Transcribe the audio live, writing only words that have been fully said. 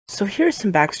So here's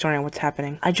some backstory on what's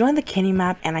happening. I joined the Kenny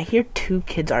map and I hear two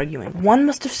kids arguing. One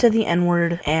must have said the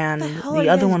N-word and the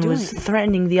other one was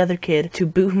threatening the other kid to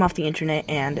boot him off the internet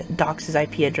and dox his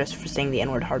IP address for saying the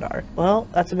N-word hard R. Well,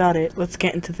 that's about it. Let's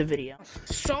get into the video.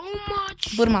 So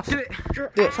much. Boot him off. Do it. Do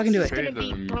it. Fucking do it. Gonna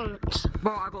be burnt.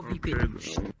 Bro, I got VP.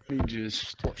 You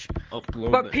just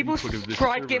upload. But people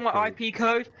tried getting my IP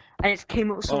code and it came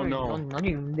up with something. no. I don't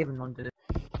even live in London.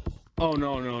 Oh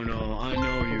no, I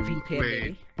know you.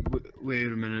 VPN, Wait a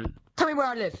minute. Tell me where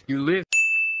I live. You live.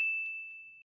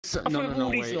 No, all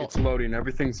these wait. lots. It's loading.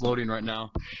 Everything's loading right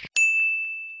now.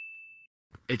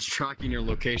 It's tracking your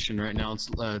location right now. It's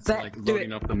like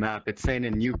loading up the map. It's saying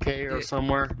in UK or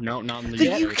somewhere. No, not in the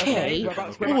The UK. UK?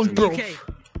 Whereabouts Oh, in the bro. UK?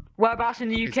 Whereabouts in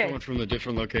the It's going UK? from the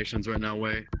different locations right now.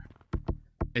 Wait.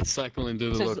 It's cycling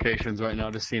through the locations right now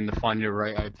to see to find your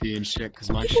right IP and shit. Cause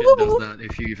my shit does that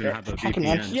if you even have a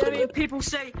VPN. Yeah, I mean, people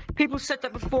said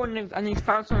that before and they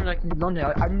found something like in London.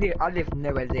 I live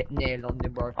nowhere near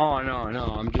London, bro. Oh no,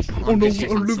 I'm just. Oh no, I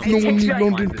live nowhere near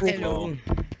London, bro. Hello.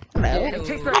 It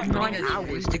takes like 9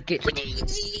 hours to get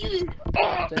to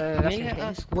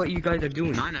that's what you guys are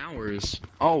doing. 9 hours.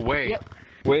 Oh wait. Yep.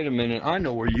 Wait a minute. I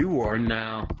know where you are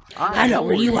now. I know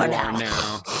where you are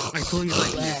now. I told you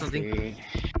like something.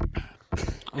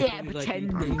 Yeah,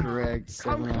 pretend. I'm correct.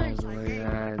 7 hours away.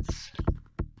 Yeah, it's.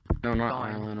 No, not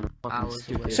Fine. Island. Hours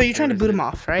away. So you're trying to boot him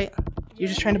off, right? You're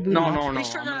just trying to boot him off? No.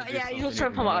 He's trying to, yeah, he's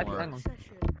trying to put my IP. Hang on.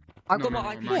 I got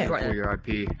my IP right right now. your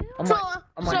IP. So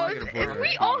if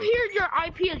we all hear your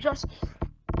IP address,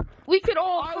 we could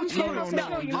all come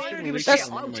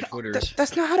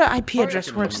That's not how the IP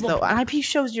address works, though. An IP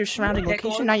shows your surrounding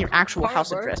location, not your actual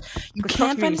house address. You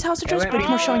can find his house address, but it's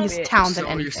more showing his town than So you're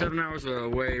anything. 7 hours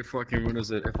away. Fucking what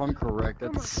is it? If I'm correct,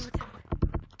 that's.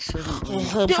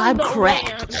 If I'm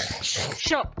correct.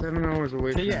 Shut up. 7 hours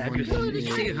away from Yeah, when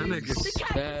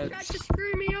That's just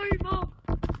screw me over.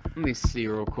 Let me see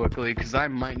real quickly, because I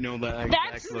might know that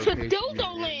That's exact to location.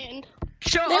 Dildo Land.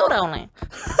 Shut up. Dildo land.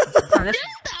 Dildo.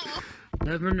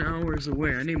 7 hours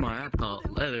away. I need my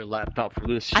leather laptop for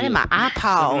this shit. I need my 7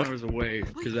 iPod. hours away,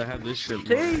 because I have this shit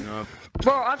See? loading up.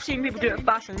 Bro, I've seen people do it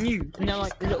faster than you. And they're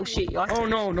like the little shit. Like, Oh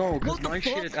no, because What the my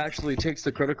fuck? shit actually takes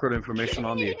the credit card information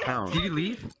on the account. Did you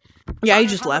leave? Yeah, he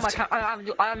just left. I haven't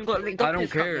got linked up I to don't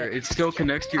his account care. yet. It still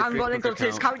connects to your I haven't got linked Facebook up to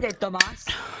his account. account yet, dumbass.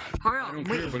 Hurry I up, don't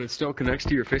wait. care, but it still connects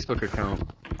to your Facebook account.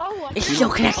 Oh, It's still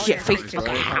connected to your Right. Facebook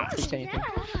account.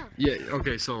 Yeah,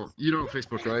 okay, so you know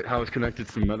Facebook, right? How it's connected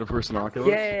to Metaverse and Oculus?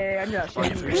 Yeah, I know that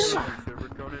shit.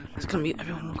 It's gonna mute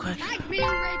everyone real quick. Like me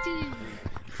ready.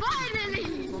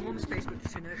 Finally. My mom's Facebook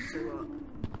is in it, so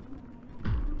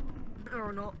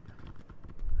or not.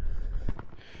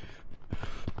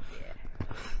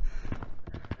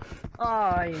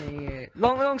 Oh, yeah.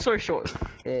 Long story short,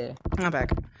 yeah. I'm back.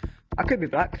 I could be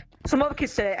black. Some other kid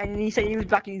said it, and he said he was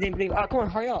black and he didn't believe it. Oh, come on,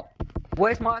 hurry up.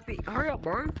 Where's my IP? Hurry up,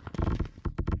 bro.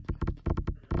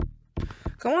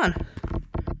 Go on.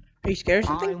 Are you scared or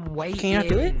something? I'm waiting. Can you not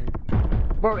do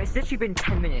it? Bro, it's literally been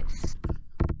 10 minutes.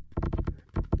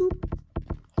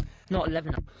 Not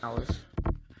 11 hours.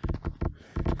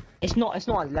 It's not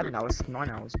 11 hours, it's 9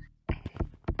 hours.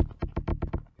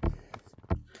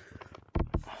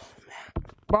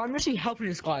 Bro, I'm literally helping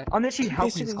this guy. I'm literally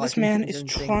helping Basically, this guy. this man do is his own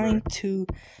thing, trying bro. to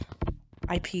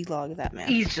IP log that man.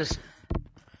 He's just...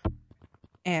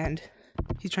 And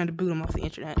he's trying to boot him off the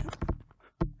internet.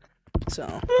 So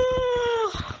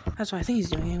that's what I think he's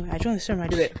doing anyway. I joined the server, I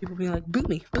Do just it. people being like, boot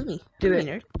me, Do me, it.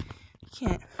 nerd. You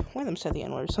can't. One of them said the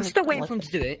N-word. I'm still waiting for him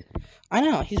to do it. I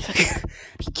know, he's fucking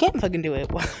he can't fucking do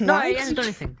it. No, Why? he hasn't done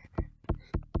anything.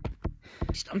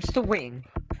 I'm still waiting.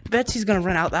 Bets he's gonna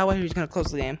run out that way or he's gonna close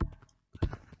the game.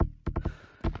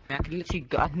 I can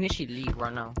literally leave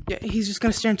right now. Yeah, he's just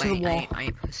gonna stare into the wall. I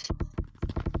ain't pissed.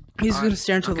 He's Alright, gonna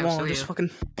stare into the okay, wall so and just yeah. fucking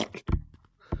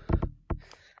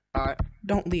Alright.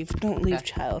 don't leave, Okay.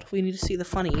 child. We need to see the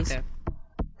funnies. Okay.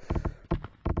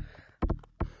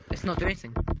 It's not doing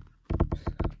anything.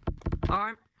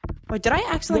 Alright. Wait, did I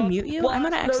accidentally mute you? I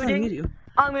might have accidentally loading? mute you.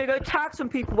 I'm gonna go tag some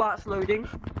people while it's loading.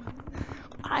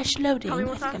 I slowed him. Tell me I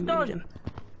once think I that's muted done. him.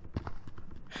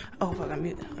 Oh fuck, I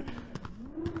muted him.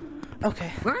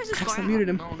 Okay. Where is this I guy? accidentally muted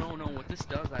him. No, what this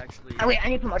does actually... Oh wait, I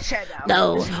need to put my chair down.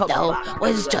 No, This is helpful. no.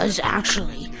 What this does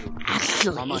actually,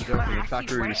 I'm not joking. The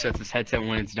factory resets his headset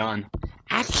when it's done.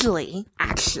 actually.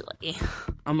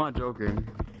 I'm not joking.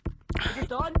 Is it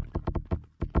done?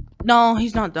 No,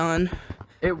 he's not done.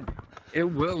 It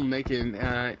will make it,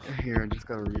 here, I just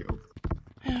gotta reopen.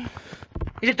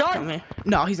 Is it Come done? here.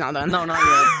 No, he's not done. No, not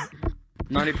yet.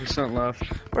 90% left.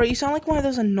 Bro, you sound like one of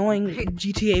those annoying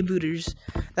GTA booters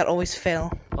that always fail.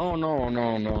 Oh no.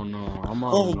 I'm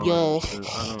on. Oh, yo.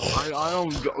 I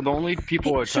don't. The only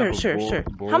people I Sure.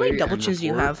 How many double chins do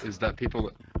you have? Is that people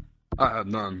that I have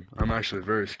none. I'm actually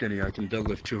very skinny. I can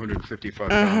deadlift 255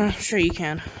 pounds. Sure you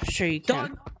can.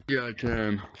 Yeah, I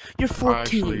can. You're 14. I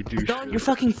actually do. You're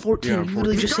fucking 14. Yeah, You literally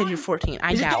 14. just said you're 14.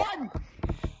 I doubt.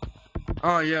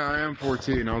 Oh yeah, I am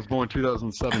 14. I was born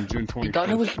 2007, June 25th.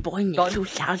 I was born in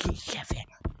 2007.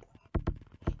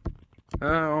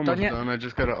 Almost done. I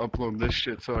just gotta upload this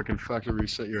shit so I can factory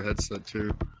reset your headset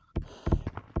too.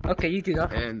 Okay, you do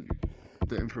that. And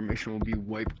the information will be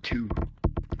wiped too.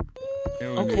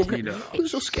 Okay. It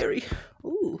was so scary.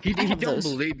 Ooh, He don't those.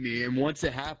 believe me, and once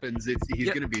it happens, he's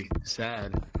gonna be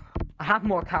sad. I have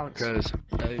more accounts. Because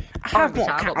I have more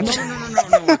accounts.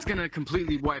 No, it's gonna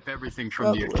completely wipe everything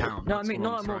from the account. No, I That's mean, what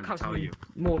not I'm more trying to accounts, tell you.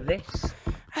 more of this.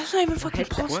 That's not even fucking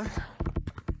Headset. possible. What?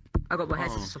 I got my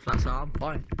headset and stuff like that, so I'm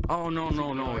fine. Oh no,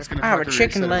 it's gonna I have a factory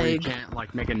chicken reset it where you leg. can't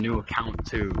like make a new account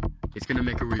too. It's gonna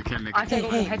make it where you can't make. I take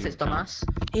all the hey. headsets, dumbass.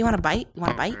 Hey, you want a bite? You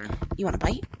want a bite? Okay. You want a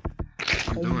bite?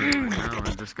 I'm doing it right now.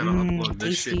 I just gotta upload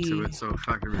this shit to tasty. it so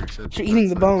factory resets. You're eating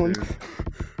the bone.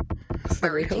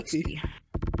 Very healthy. tasty.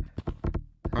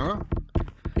 Huh?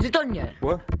 Is it done yet?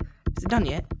 What? Is it done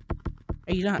yet?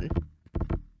 Are you done?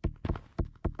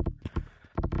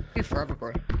 Take forever,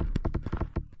 bro.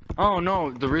 Oh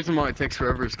no, the reason why it takes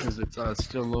forever is because it's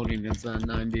still loading. It's on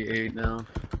 98 now.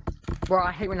 Bro,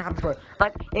 I hate when it happens, bro.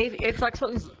 Like, if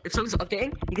something's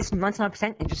updating, it gets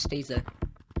 99% and just stays there.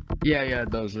 Yeah, it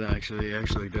does actually. It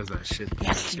actually does that shit.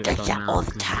 Yes, Shit it does done that now, all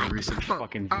the 'cause time. the recent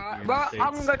fucking VPN Well, I'm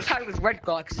updates. gonna tell you this red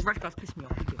guy, because this red guy's pissed me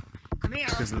off. Come here.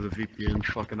 Because of the VPN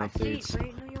fucking updates.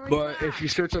 Wait, no, you're already But back. if you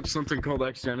search up something called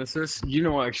XGenesis, you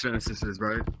know what XGenesis is,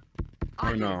 right?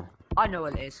 I Or do. no? I know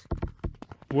what it is.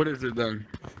 What is it then?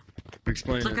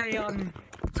 Explain It's like it. a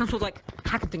some sort of like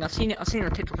hacking thing. I've seen it on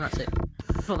TikTok and that's it.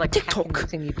 It's not like TikTok. hacking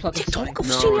thing you plug into TikTok. something.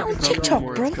 I've seen it on it's not TikTok,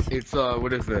 more. bro. It's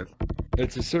what is it?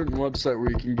 It's a certain website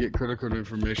where you can get credit card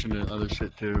information and other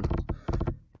shit too.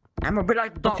 I'm a bit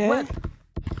like dark Okay. web.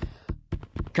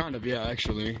 Kind of, yeah,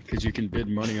 actually, because you can bid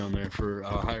money on there for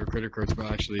higher credit cards for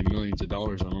actually millions of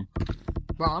dollars on them.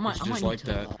 Bro, I It's might just need like to,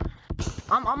 that.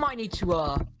 I might need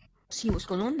to see what's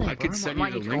going on there. I bro. could send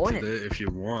might you the need to go link on to it if you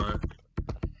want.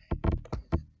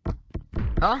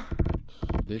 Huh?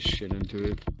 This shit into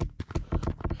it.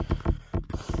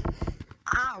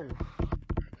 Ow!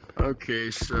 Okay,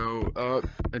 so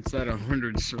it's at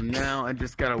 100. So now I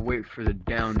just gotta wait for the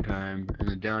downtime, and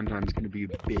the downtime's gonna be a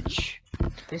bitch.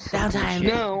 This is Downtime.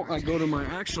 bullshit. Now I go to my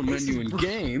actual menu in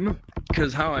game,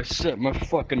 cause how I set my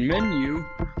fucking menu.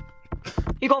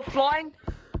 You got flying?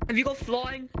 Have you got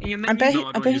flying in your menu? I bet,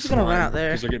 No, I bet he's gonna run out there.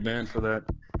 Because I get banned for that.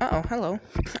 Uh-oh, hello.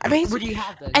 I bet he's... What do you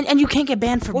have then? And you can't get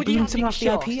banned for What do you booting have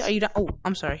someone off the to IP? show? Are you done? Oh,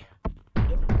 I'm sorry.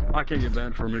 I can't get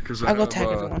banned from it because I I'll go have tag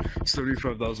everyone.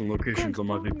 75,000 locations on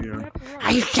my VPN.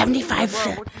 I have 75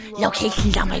 Bro, what do you,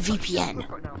 locations on my VPN.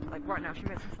 Right now, like right now, she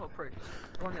made some sort of proof.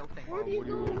 One little thing.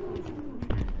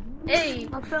 Hey,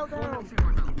 I fell down.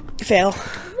 Fail.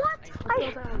 What?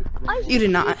 I You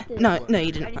did not. No,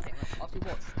 you did not. Anything. I'll see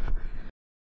what.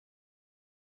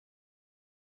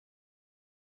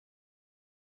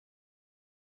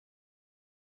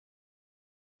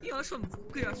 Yo, that's some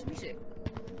good ass music.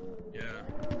 Yeah.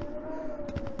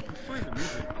 I'm playing the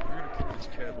music. I'm gonna kick this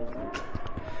tab over.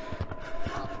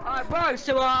 Alright, bro,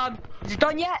 so, is it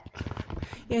done yet?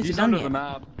 Yeah, it's He's done under yet. the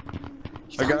map.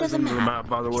 He's I got under us the under the map. map,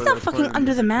 by the way. He's not that's fucking playing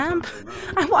under the music.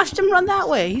 map. I watched him run that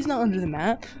way. He's not under the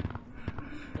map.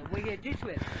 What are you gonna do to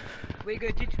it? What are you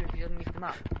gonna do to it if he doesn't leave the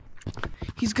map?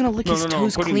 He's gonna lick No, his no, no, I'm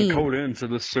toes putting clean. the code into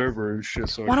the server and shit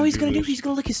so Why I know can he's gonna do? this. He's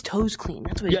gonna lick his toes clean.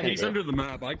 That's what he's Yeah, gonna he's do. under the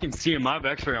map. I can see him. I have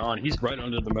X-ray on. He's right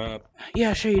under the map.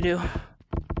 Yeah, sure you do.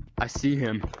 I see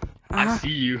him. I Uh-huh. see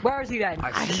you. Where is he then? I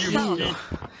I see see you. you. Kid.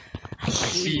 I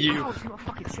see you. Ow, see what I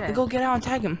fucking said. Go get out and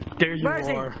tag him. There you Where is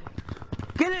he? are.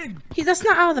 Get him! That's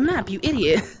not out of the map, you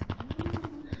idiot.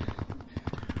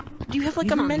 Do you have like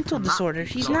He's a not mental on the map, disorder?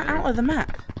 he's He's not not. out of the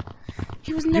map.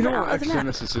 He was You never know out what of the map.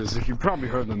 X-Genesis is? If you probably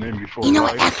heard the name before, You know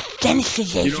right? what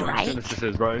X-Genesis You is, know what right? X-Genesis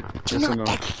is, right? Do you Yes know or no?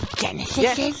 what X-Genesis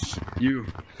Yes. is?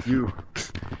 You.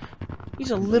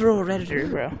 He's a literal redditor,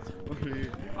 bro.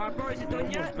 Alright, bro, is it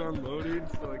done yet? done loading,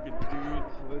 so I can do it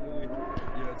literally.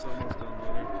 Yeah, it's almost done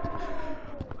loading.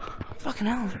 Fucking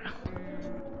hell, bro.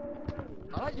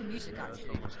 I like the music Yeah, it's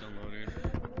actually. almost done loading.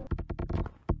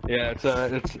 Yeah,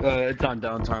 it's on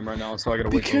downtime right now, so I gotta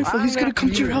Be wait. till- careful, he's gonna come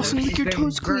to your you, house and she's lick your very,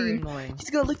 toes very clean. annoying. He's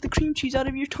gonna lick the cream cheese out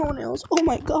of your toenails. Oh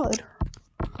my god.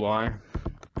 Why?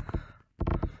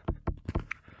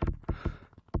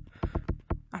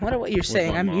 I wonder what you're With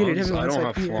saying. my I'm muted. mods? I Everyone's don't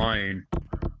like have muted. flying.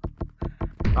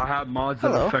 I have mods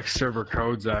Hello. that affect server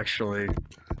codes, actually.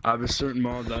 I have a certain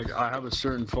mod that I have a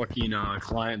certain fucking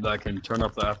client that can turn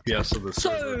up the FPS of the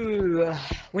server. So,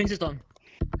 when's it done?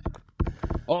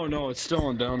 Oh no, it's still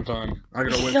on downtime. I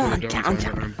gotta wait till the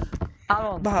downtime.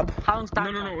 How long? Bob. How long's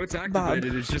downtime? No, it's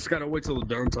activated. It's just gotta wait till the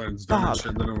downtime's done and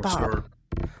shit, then it'll start.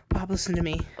 Bob, listen to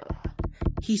me.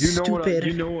 He's stupid.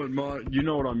 You know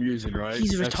what I'm using, right?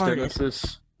 He's retarded.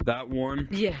 Xgenesis, that one?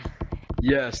 Yeah.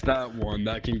 Yes, that one.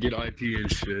 That can get IP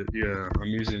and shit. Yeah, I'm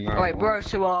using that Alright, one. bro,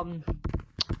 so,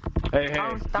 Hey,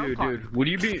 dude, would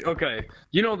you be, okay,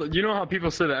 you know how people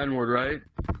say the N-word, right?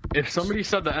 If somebody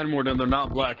said the N-word and they're not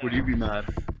black, would you be mad?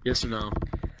 Yes or no?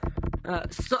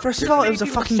 First of all, it was a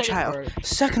fucking child.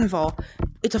 Second of all,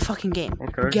 it's a fucking game.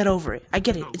 Okay. Get over it. I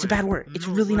get it. It's a bad word. It's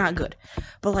really not good.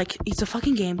 But, like, it's a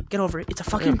fucking game. Get over it. It's a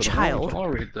fucking child. I don't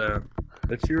tolerate that.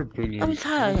 That's your opinion. I'm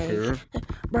tired.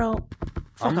 Bro,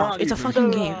 fuck off. It's a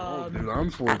fucking game. Dude, I'm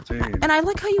 14. And I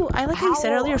like how you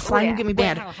said earlier, flying will get me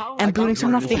banned. And booting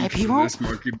someone off the IP wall? This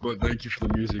monkey, but thank you for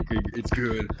the music. It's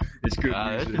good. It's good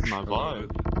music. This is my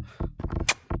vibe.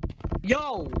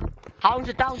 Yo! How's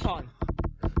the downtime?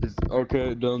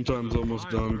 Okay, downtime's almost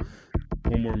done.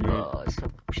 One more minute.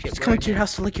 It's coming to your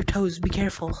house to lick your toes. Be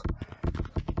careful.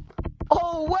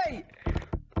 Oh, wait!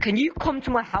 Can you come to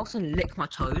my house and lick my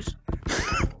toes?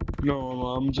 No,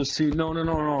 I'm just seeing. No.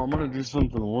 I'm gonna do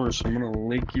something worse. I'm gonna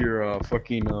link your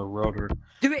fucking router.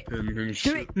 Do it! And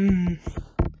Do it!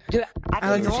 Do it! I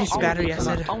like the face battery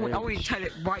acid. I want you to tell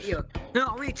it right here. No,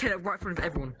 I want you to tell it right in front of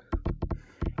everyone.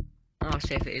 I'll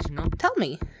say if it is or not. Tell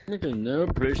me. Nigga, no,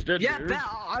 push that. Yeah, bet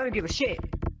I don't give a shit.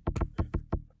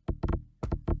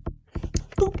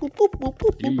 Boop, boop, boop, boop,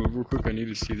 boop, Can you boop. move real quick? I need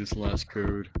to see this last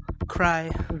code. Cry.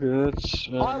 That's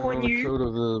I want you. code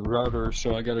of the router,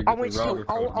 so I gotta I get want the router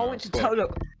code. I want to tell it.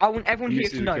 I want everyone here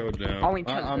to know. I want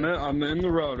to tell I'm in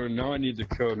the router. Now I need the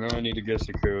code. Now I need to guess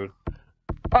the code.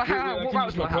 Oh, hang on. What I route can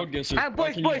use do my I have? code guesser.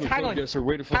 Boys, hang on. Guesser.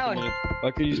 Wait a fucking minute.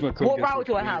 I can use my code What guesser. route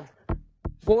do I have?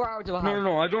 What route do I have?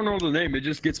 No, I don't know the name. It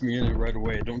just gets me in it right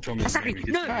away. Don't tell me Exactly. the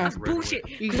name. No, that's bullshit.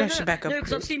 You can actually back up. No,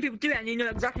 because I've seen people do it and you know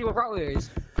exactly what route it is.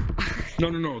 No.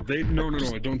 No.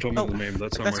 Don't tell me the name.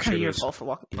 That's how That's my kind of shit your is. fault for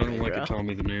walking. I don't like it telling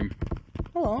me the name.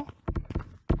 Hello.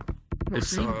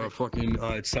 It's fucking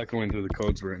it's cycling through the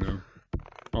codes right now.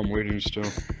 I'm waiting still.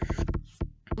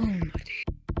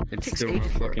 It's Takes still not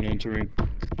ages, bro. fucking entering.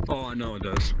 Oh, I know it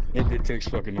does. It takes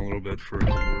fucking a little bit for it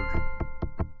to work.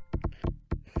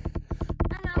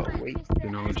 But wait. You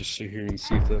know, I just sit here and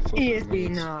see if that fucking He has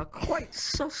been loads. quite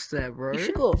sus there, bro. You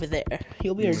should go over there.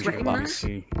 You'll be a Sweating, drink man? box.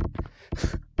 See.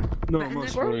 No, I'm Sweating not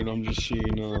there, bro? sweating. I'm just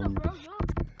seeing.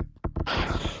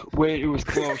 Wait, it was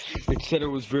close. It said it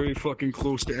was very fucking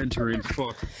close to entering.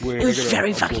 Fuck. Wait, It was I gotta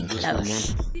very upload fucking this one,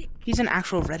 close. man. He's an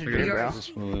actual I gotta Redditor, bro. upload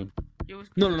this one, man.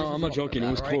 No, I'm not joking.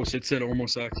 It was close. It said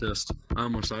almost accessed. I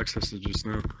almost accessed it just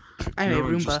now. I made Now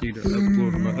I just Roomba. need to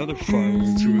upload my other file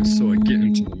into it so I get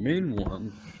into the main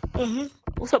one.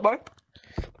 What's up, bro?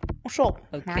 What's up?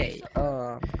 Okay,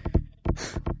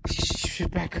 She's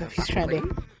back up. He's trying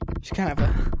to. She's kind of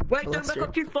a. wait, don't Buster. back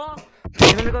up too far.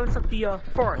 You're gonna go inside the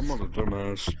forest. I'm not a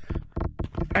dumbass.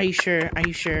 Are you sure? Are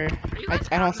you sure? I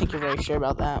don't think you're very sure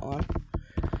about that one.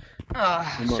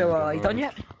 So, you done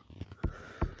yet?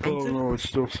 Oh no, it's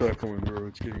still cycling, bro.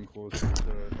 It's getting closer to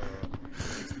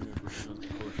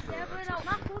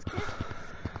 61%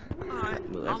 Alright,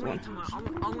 Move I that want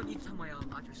you to tell my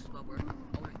address as well, bro.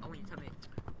 I want you to tell me.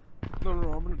 No,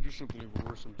 I'm gonna do something even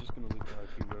worse. I'm just gonna leave the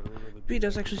IP right over the. If he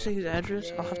does actually say his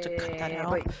address, I'll have to cut that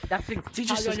out. Wait, that's the, If he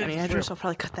just says any address, I'll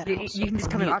probably cut that out. You can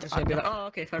just come in I'll address and be like, oh,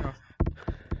 okay, fair enough.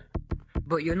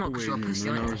 But you're not, because you're a pussy,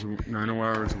 aren't you? 9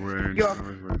 hours away.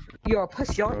 You're a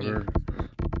pussy, aren't you?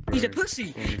 He's a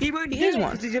pussy! He won't He is hear it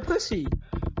one. 'cause he's a pussy!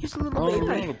 He's a little Oh, baby.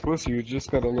 I'm not a pussy. You just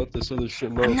gotta let this other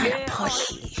shit load. I'm not Yeah, a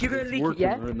pussy. You're gonna It's leak it, working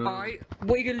yeah? right now. Alright,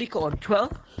 what are you gonna leak it on?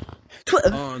 12? Twitter.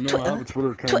 Oh no, I have a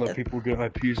Twitter account that people get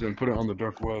IPs and put it on the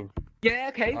dark web. Yeah,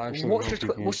 okay. I actually What's know your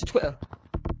people. what's your Twitter?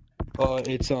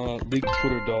 It's leak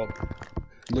Twitter dot.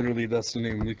 Literally, that's the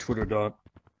name. Leak Twitter dot.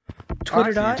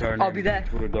 Twitter That's the dot? entire I'll name, be there.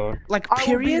 Twitter dot. Like I will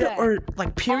be period there. or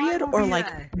like period I will or be like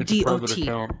there. It's a private DOT?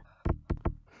 account.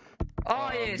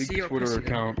 Oh yeah, leak so you're a Twitter pussy then.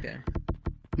 account. Okay.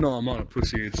 No, I'm not a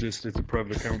pussy. It's a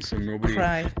private account, so nobody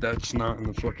Cry. that's not in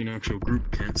the fucking actual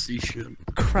group can't see shit.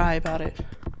 Cry about it.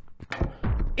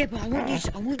 Yeah, but I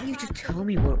want you to tell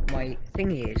me what my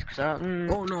thing is, cause Oh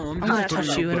no, I'm gonna just touch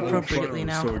putting you up the inappropriately file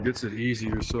now. so it gets it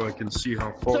easier, so I can see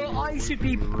how far. So I should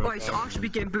be, right, so I should be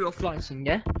getting boot offline soon,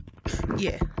 yeah?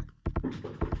 Yeah.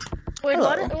 Wait,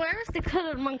 Hello. where is the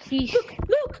colored monkey?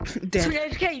 Look! Damn.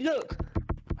 3HK, look!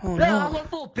 Oh Look, I no. want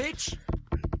 4, bitch!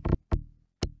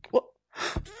 What?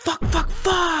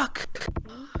 Fuck!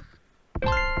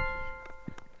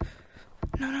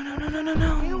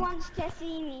 No. Who wants to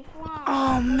see me fly?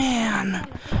 Oh man.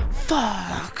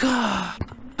 Fuck.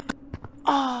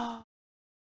 Oh.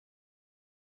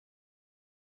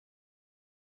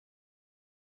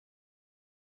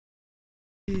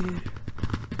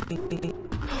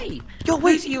 Hey, Yo,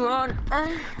 wait. you on?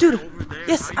 Dude.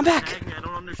 Yes, I'm back. I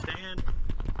don't understand.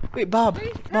 Wait, Bob.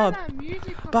 Yeah?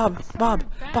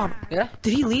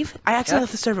 Did he leave? I accidentally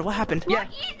left the server. What happened? Yeah.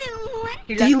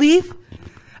 Did he leave?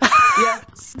 Yeah.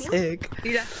 Sick.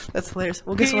 Yeah. That's hilarious.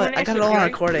 Well, guess He what? I got it all on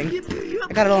recording.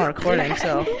 I got it all on recording,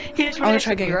 so. He just I'm gonna went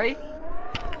try again. right?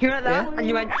 He went there, Yeah? and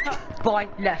you went, bye,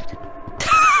 left.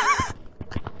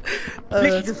 That's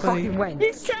Literally just funny. fucking went.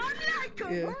 It sounded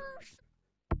like a Yeah.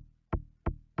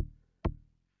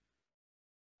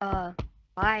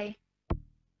 bye.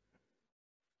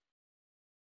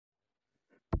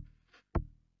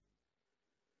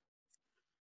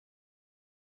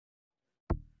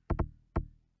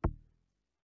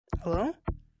 Hello?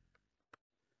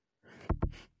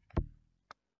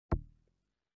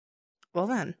 Well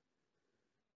then.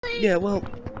 Yeah, well,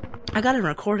 I got it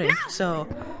recording, so.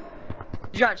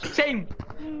 Judge, same.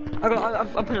 I'm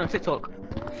putting it on TikTok.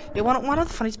 Yeah, one of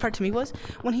the funniest part to me was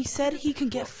when he said he can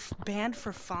get banned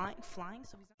for flying.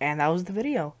 So and that was the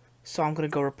video. So I'm gonna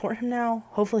go report him now.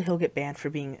 Hopefully he'll get banned for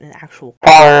being an actual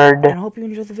card. And I hope you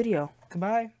enjoyed the video.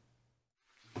 Goodbye.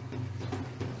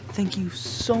 Thank you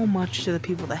so much to the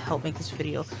people that helped make this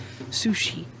video.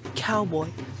 Sushi, Cowboy,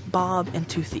 Bob, and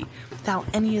Toothy. Without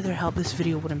any of their help, this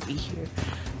video wouldn't be here.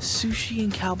 Sushi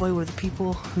and Cowboy were the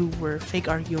people who were fake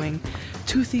arguing.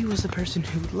 Toothy was the person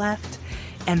who left.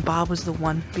 And Bob was the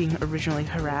one being originally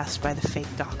harassed by the fake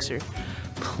doxer.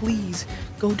 Please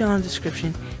go down in the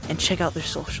description and check out their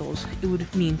socials. It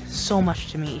would mean so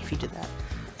much to me if you did that.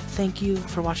 Thank you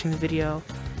for watching the video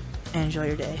and enjoy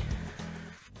your day.